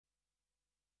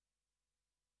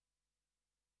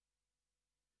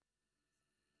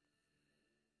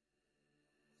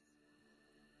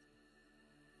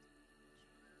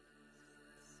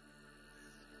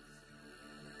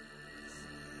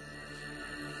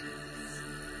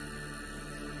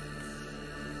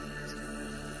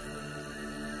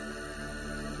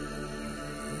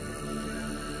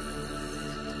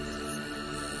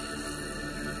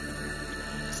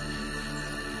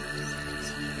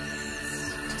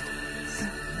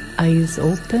eyes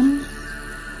open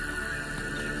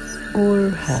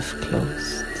or half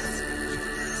closed.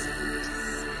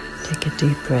 Take a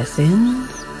deep breath in.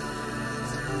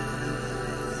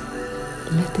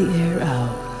 Let the air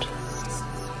out.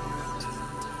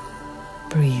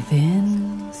 Breathe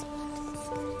in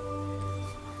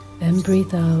and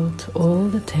breathe out all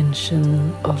the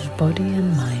tension of body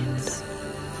and mind.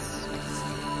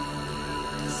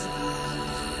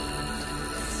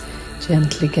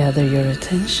 Gently gather your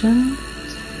attention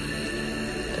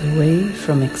away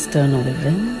from external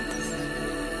events,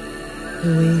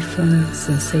 away from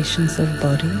sensations of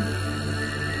body,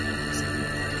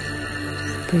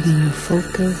 bringing your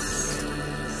focus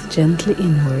gently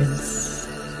inwards,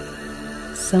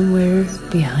 somewhere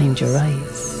behind your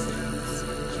eyes,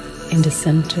 in the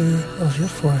center of your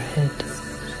forehead,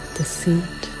 the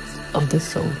seat of the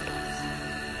soul.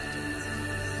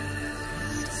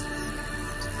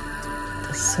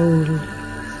 The soul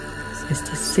is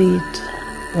the seat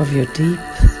of your deep,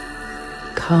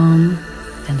 calm,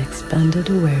 and expanded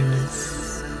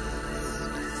awareness.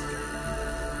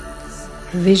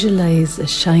 Visualize a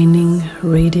shining,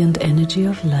 radiant energy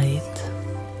of light,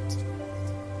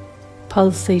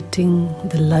 pulsating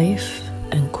the life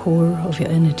and core of your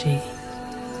energy.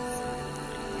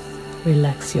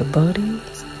 Relax your body,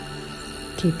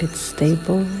 keep it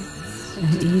stable,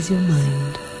 and ease your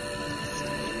mind.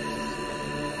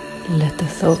 Let the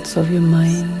thoughts of your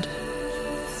mind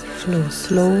flow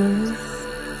slower.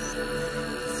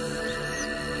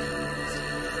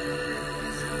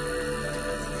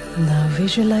 Now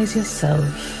visualize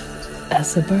yourself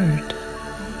as a bird,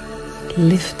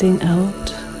 lifting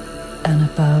out and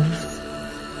above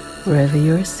wherever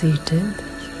you are seated.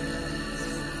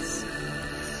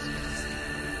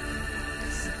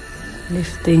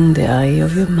 Lifting the eye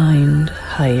of your mind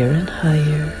higher and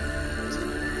higher,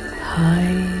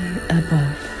 high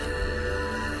above.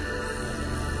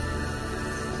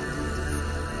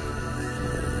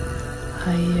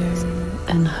 Higher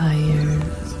and higher,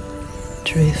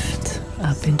 drift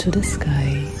up into the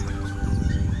sky.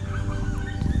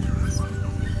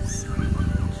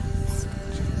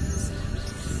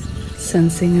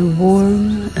 Sensing a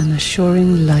warm and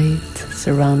assuring light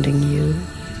surrounding you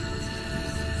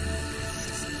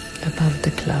above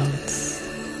the clouds.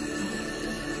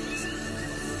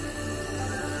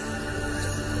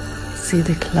 See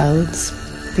the clouds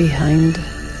behind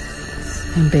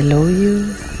and below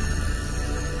you,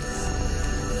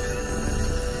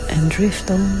 and drift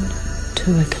on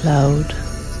to a cloud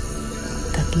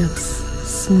that looks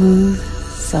smooth,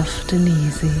 soft and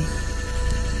easy.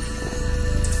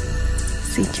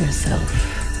 Seat yourself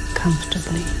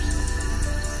comfortably.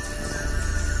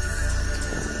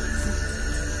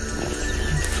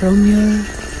 And from your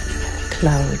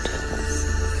cloud,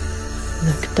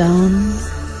 look down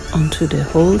onto the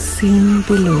whole scene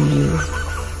below you.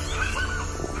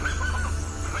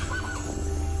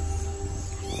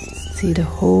 See the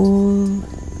whole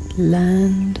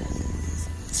land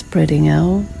spreading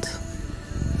out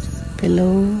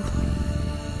below,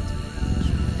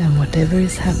 and whatever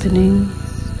is happening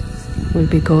will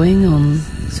be going on,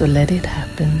 so let it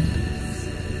happen.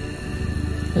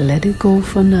 Let it go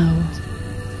for now.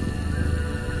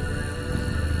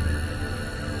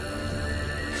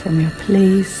 From your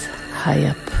place high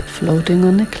up, floating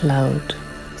on a cloud,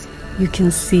 you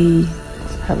can see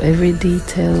how every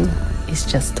detail is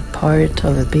just a part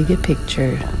of a bigger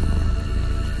picture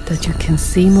that you can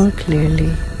see more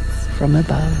clearly from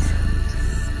above.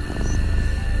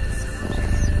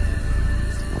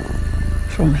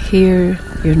 From here,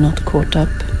 you're not caught up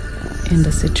in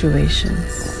the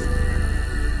situations.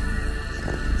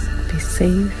 Be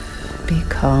safe, be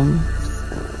calm.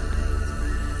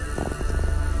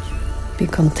 Be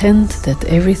content that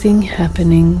everything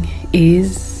happening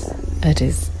is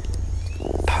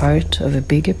part of a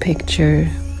bigger picture.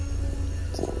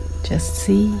 Just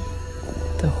see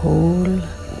the whole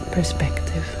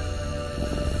perspective.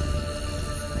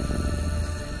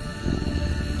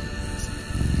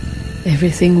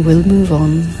 Everything will move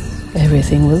on,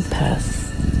 everything will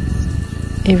pass.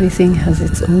 Everything has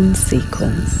its own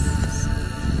sequence.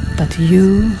 But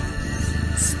you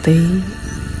stay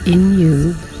in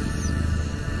you.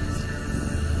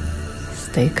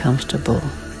 Stay comfortable.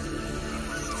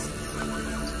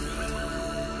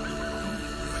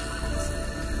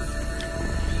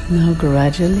 Now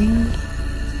gradually,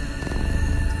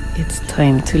 it's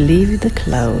time to leave the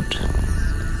cloud.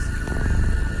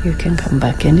 You can come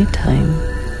back anytime.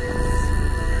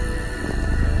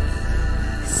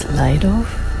 Slide off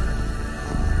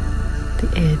the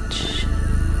edge.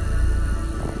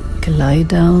 Glide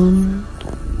down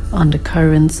on the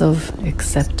currents of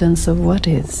acceptance of what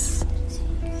is,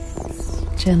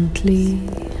 gently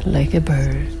like a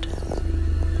bird,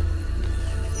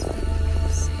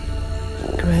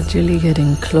 gradually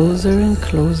getting closer and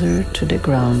closer to the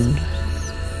ground,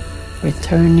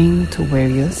 returning to where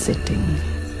you're sitting,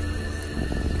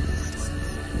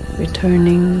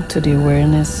 returning to the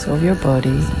awareness of your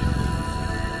body.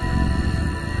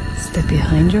 Step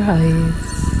behind your eyes,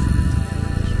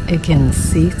 again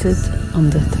seated on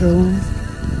the throne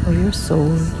of your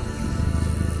soul.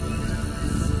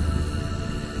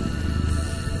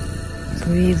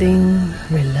 Breathing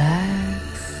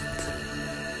relaxed,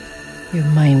 your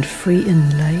mind free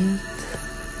and light,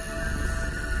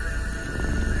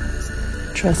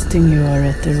 trusting you are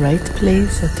at the right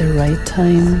place at the right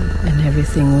time and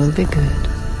everything will be good.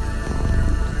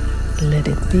 Let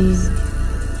it be.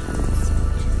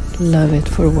 Love it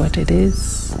for what it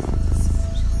is.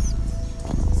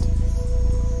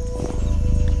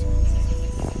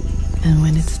 And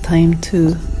when it's time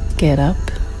to get up,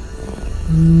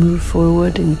 move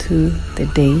forward into the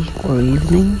day or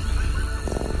evening,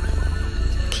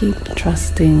 keep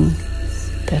trusting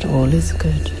that all is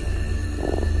good.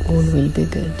 All will be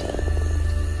good.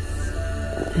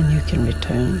 And you can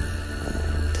return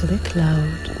to the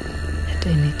cloud at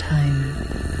any time.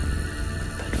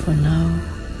 But for now,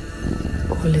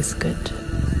 all is good.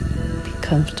 Be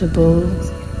comfortable.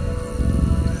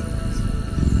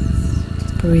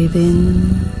 Breathe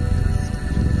in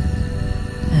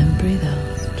and breathe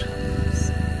out.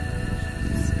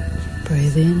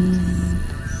 Breathe in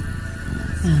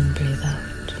and breathe out.